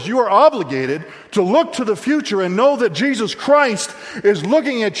source. You are obligated to look to the future and know that Jesus Christ is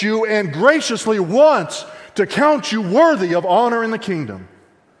looking at you and graciously wants to count you worthy of honor in the kingdom.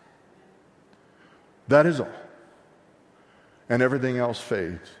 That is all. And everything else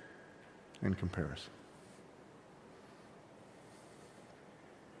fades in comparison.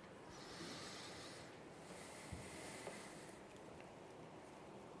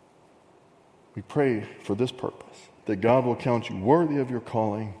 We pray for this purpose, that God will count you worthy of your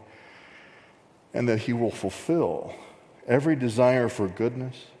calling and that He will fulfill every desire for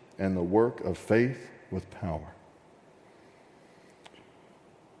goodness and the work of faith with power,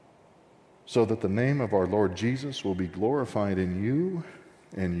 so that the name of our Lord Jesus will be glorified in you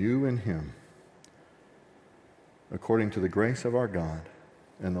and you in Him, according to the grace of our God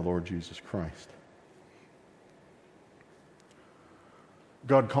and the Lord Jesus Christ.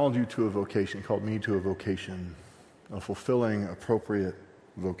 God called you to a vocation, called me to a vocation, a fulfilling, appropriate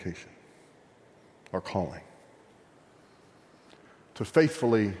vocation, our calling. To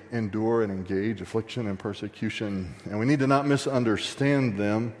faithfully endure and engage affliction and persecution. And we need to not misunderstand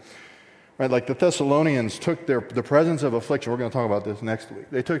them. Right? Like the Thessalonians took the presence of affliction. We're going to talk about this next week.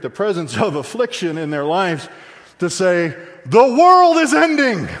 They took the presence of affliction in their lives to say, the world is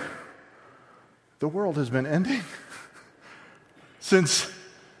ending. The world has been ending since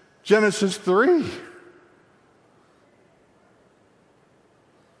Genesis 3.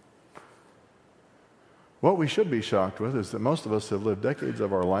 What we should be shocked with is that most of us have lived decades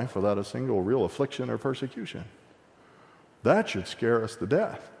of our life without a single real affliction or persecution. That should scare us to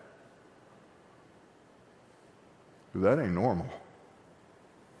death. That ain't normal.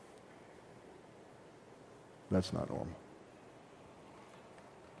 That's not normal.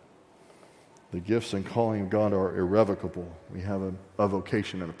 The gifts and calling of God are irrevocable. We have a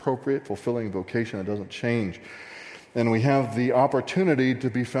vocation, an appropriate, fulfilling vocation that doesn't change. And we have the opportunity to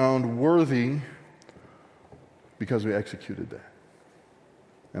be found worthy because we executed that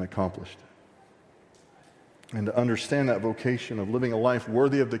and accomplished it. And to understand that vocation of living a life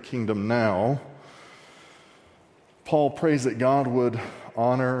worthy of the kingdom now, Paul prays that God would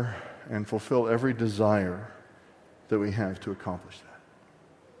honor and fulfill every desire that we have to accomplish that.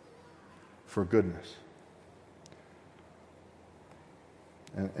 For goodness.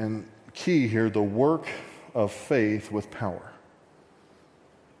 And key here, the work of faith with power.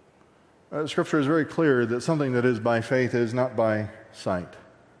 Scripture is very clear that something that is by faith is not by sight.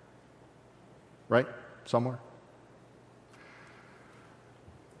 Right? Somewhere?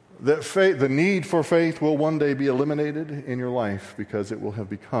 That faith, the need for faith will one day be eliminated in your life because it will have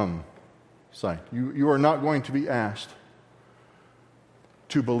become sight. You are not going to be asked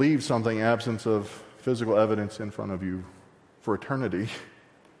to believe something absence of physical evidence in front of you for eternity.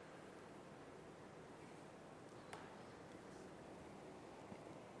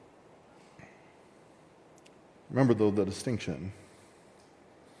 Remember, though, the distinction.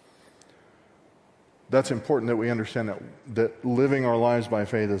 That's important that we understand that living our lives by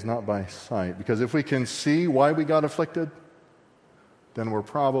faith is not by sight. Because if we can see why we got afflicted, then we're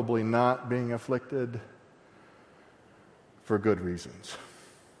probably not being afflicted for good reasons.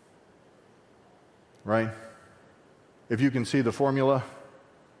 Right? If you can see the formula,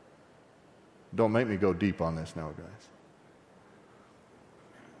 don't make me go deep on this now, guys.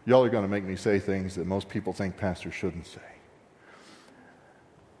 Y'all are going to make me say things that most people think pastors shouldn't say.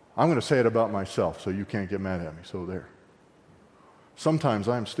 I'm going to say it about myself so you can't get mad at me. So there. Sometimes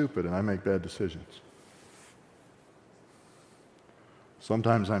I'm stupid and I make bad decisions.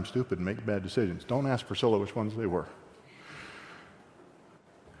 Sometimes I'm stupid and make bad decisions. Don't ask Priscilla which ones they were.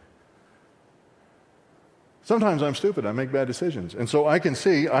 Sometimes I'm stupid, I make bad decisions. And so I can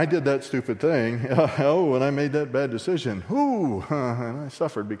see I did that stupid thing. Oh, and I made that bad decision. Ooh, and I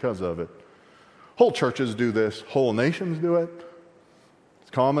suffered because of it. Whole churches do this. Whole nations do it. It's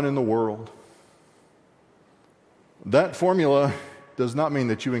common in the world. That formula does not mean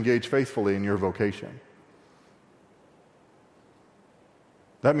that you engage faithfully in your vocation.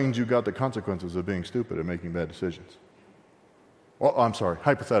 That means you got the consequences of being stupid and making bad decisions. Well, I'm sorry,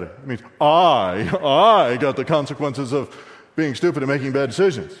 hypothetical. It means I got the consequences of being stupid and making bad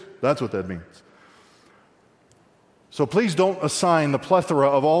decisions. That's what that means. So please don't assign the plethora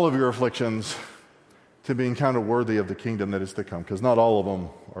of all of your afflictions to being counted worthy of the kingdom that is to come, because not all of them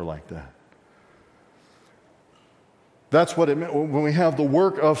are like that. That's what it meant when we have the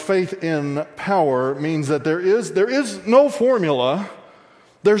work of faith in power. It means that there is no formula,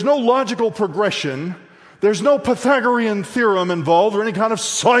 there's no logical progression, there's no Pythagorean theorem involved or any kind of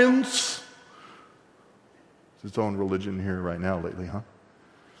science. It's its own religion here right now lately, huh?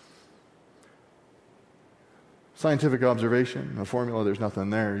 Scientific observation, a formula, there's nothing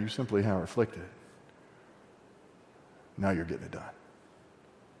there. You simply are afflicted. Now you're getting it done.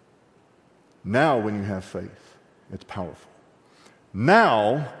 Now when you have faith, it's powerful.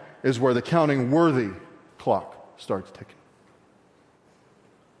 Now is where the counting worthy clock starts ticking.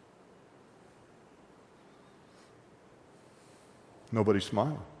 Nobody's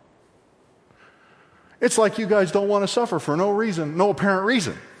smiling. It's like you guys don't want to suffer for no reason, no apparent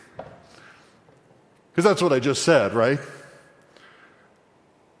reason. Because that's what I just said, right?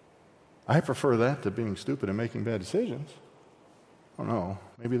 I prefer that to being stupid and making bad decisions. I don't know.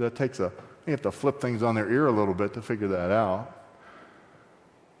 Maybe that takes you have to flip things on their ear a little bit to figure that out.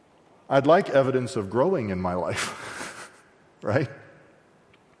 I'd like evidence of growing in my life, right?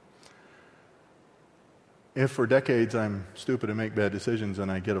 If for decades I'm stupid and make bad decisions and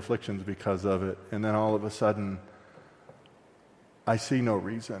I get afflictions because of it, and then all of a sudden I see no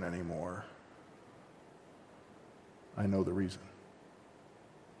reason anymore, I know the reason.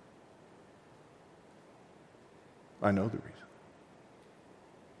 I know the reason.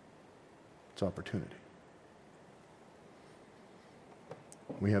 It's opportunity.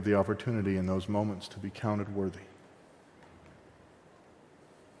 We have the opportunity in those moments to be counted worthy.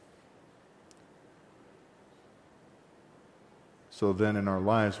 So then in our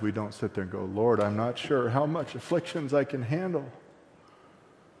lives, we don't sit there and go, Lord, I'm not sure how much afflictions I can handle.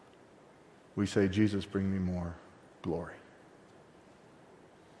 We say, Jesus, bring me more glory.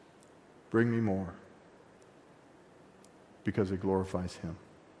 Bring me more, because it glorifies Him.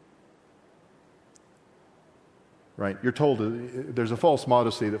 Right? You're told there's a false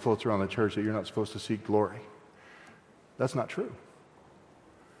modesty that floats around the church that you're not supposed to seek glory. That's not true.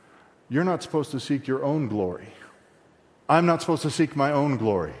 You're not supposed to seek your own glory. I'm not supposed to seek my own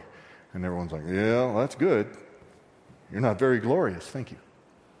glory. And everyone's like, yeah, well, that's good. You're not very glorious. Thank you.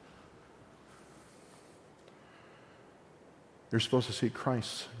 You're supposed to seek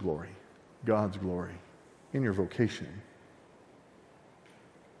Christ's glory, God's glory, in your vocation,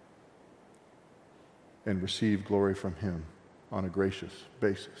 and receive glory from Him on a gracious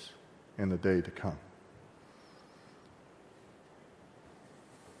basis in the day to come.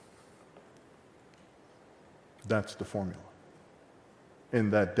 That's the formula.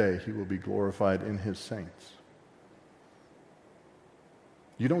 In that day, He will be glorified in His saints.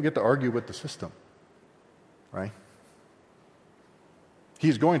 You don't get to argue with the system, right?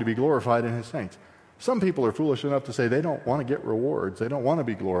 He's going to be glorified in His saints. Some people are foolish enough to say they don't want to get rewards. They don't want to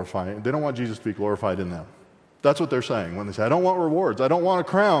be glorified. They don't want Jesus to be glorified in them. That's what they're saying when they say, I don't want rewards. I don't want a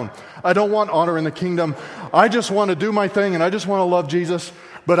crown. I don't want honor in the kingdom. I just want to do my thing and I just want to love Jesus,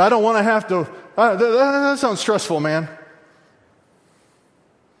 but I don't want to have to. That sounds stressful, man.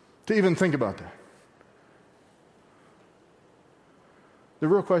 To even think about that. The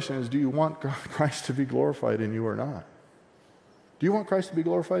real question is, do you want Christ to be glorified in you or not? Do you want Christ to be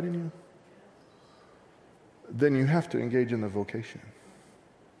glorified in you? Then you have to engage in the vocation.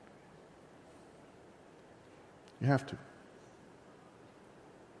 You have to.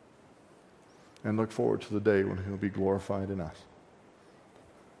 And look forward to the day when He'll be glorified in us.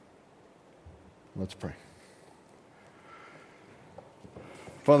 Let's pray.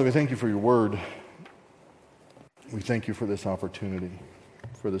 Father, we thank You for Your word. We thank You for this opportunity,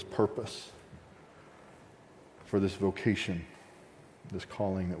 for this purpose, for this vocation, this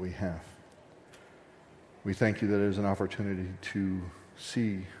calling that we have. We thank You that it is an opportunity to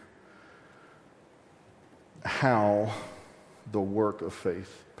see how the work of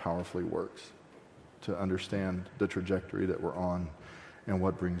faith powerfully works, to understand the trajectory that we're on and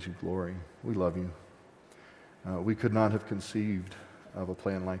what brings You glory. We love You. We could not have conceived of a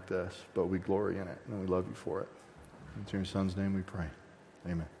plan like this, but we glory in it, and we love You for it. In Your Son's name we pray.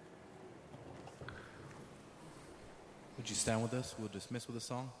 Amen. Would you stand with us? We'll dismiss with a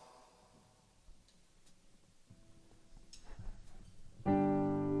song.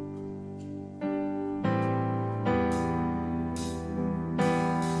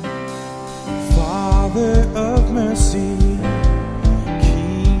 Father of mercy,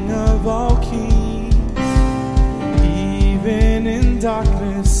 keep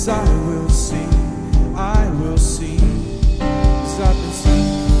yes, I will sing. I